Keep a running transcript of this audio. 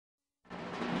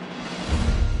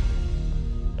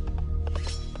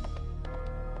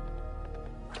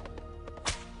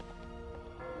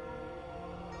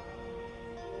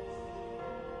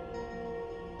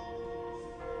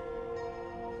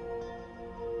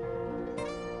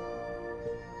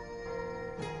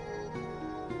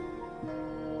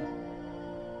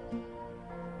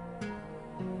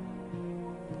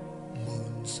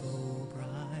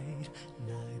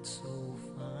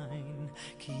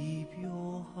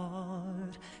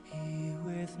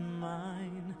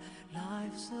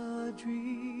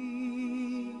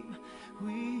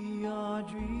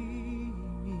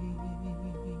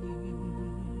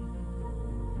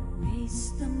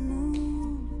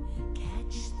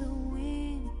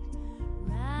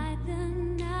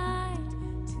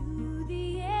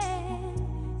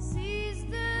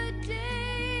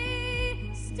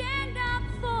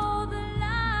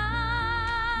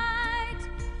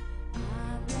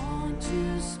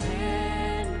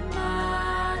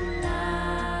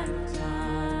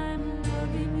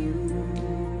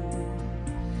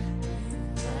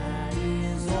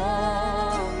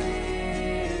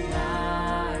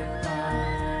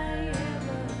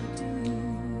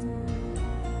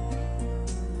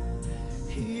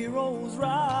Heroes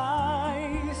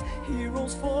rise,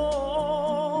 heroes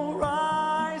fall,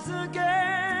 rise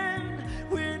again,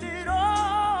 win it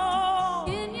all.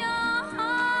 In your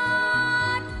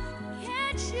heart,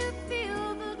 can't you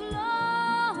feel the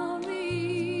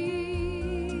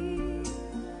glory?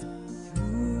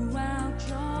 Throughout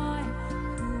joy,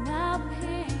 throughout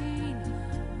pain,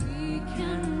 we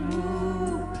can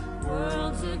move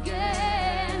worlds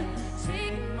again.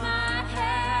 Take my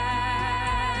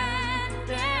hand,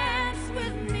 dance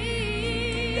with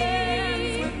me.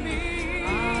 Dance with me. I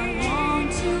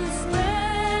want to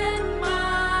spend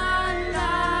my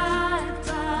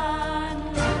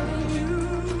lifetime loving you.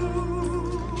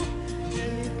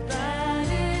 If that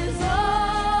is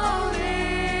all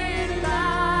in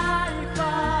life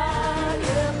I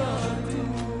ever do,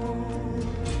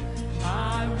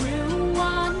 I will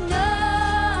want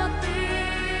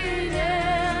nothing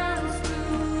else to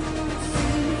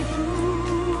see me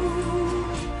through.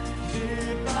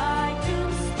 If I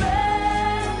can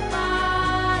spend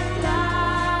my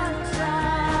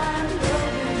lifetime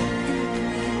loving you.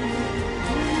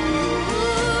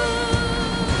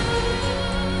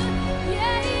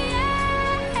 Yeah,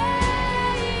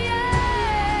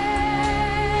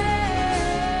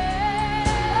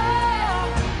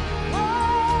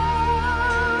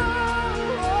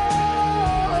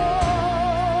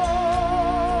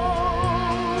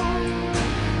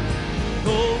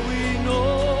 Though we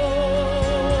know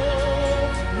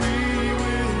we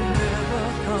will never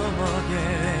come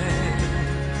again,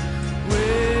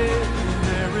 when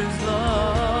there is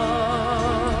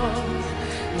love,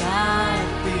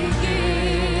 life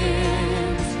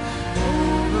begins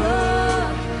over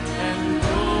and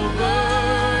over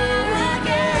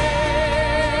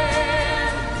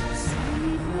again.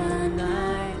 save the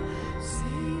night,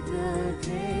 save the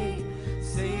day,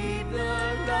 Save the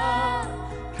love,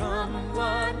 come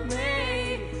what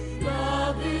may.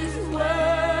 Love is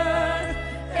worth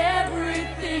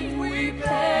everything we pay.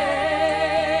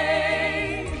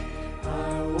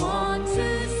 I want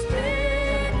to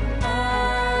spend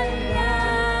my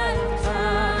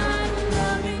lifetime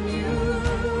loving you.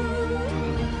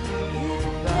 If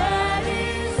that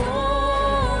is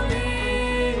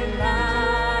only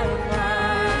life I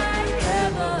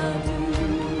ever do,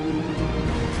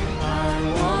 I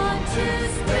want to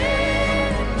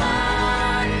spend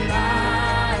my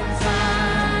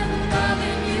lifetime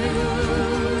loving you.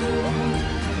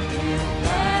 If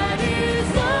that is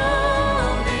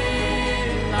only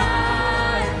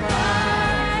life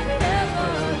I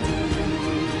ever do,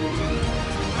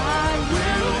 I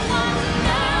will want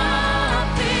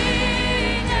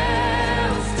nothing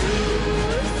else to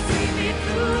see me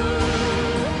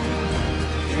through.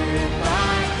 If I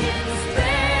can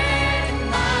spend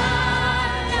my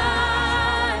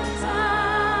lifetime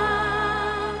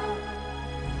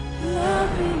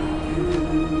loving you,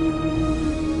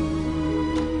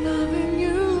 loving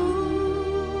you.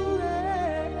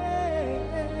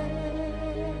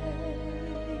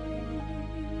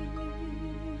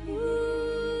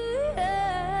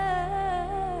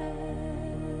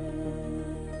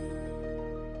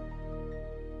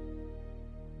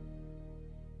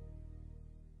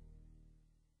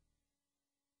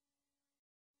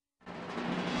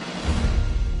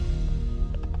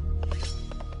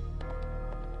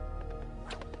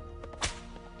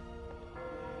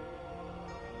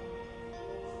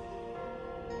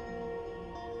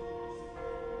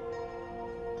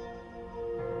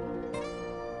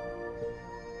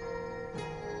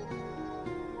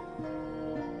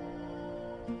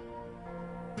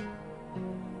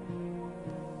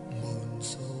 Moon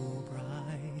so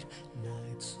bright,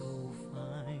 night so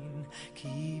fine.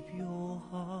 Keep your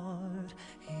heart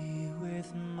here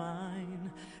with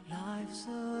mine. Life's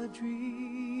a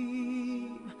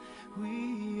dream,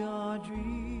 we are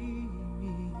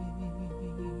dreaming.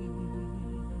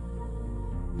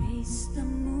 Race the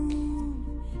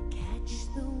moon, catch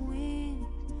the wind,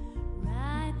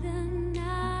 ride the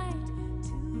night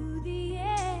to the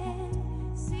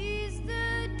end, seize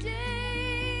the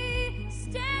day,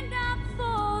 stand up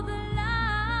for the light.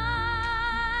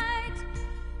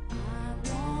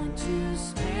 I want to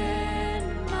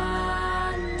spend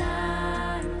my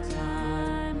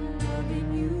lifetime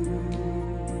loving you.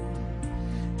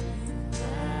 If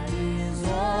that is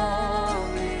all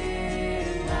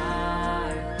in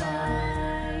life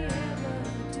I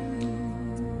ever do.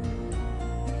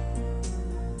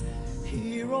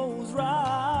 Heroes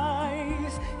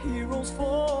rise, heroes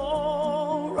fall.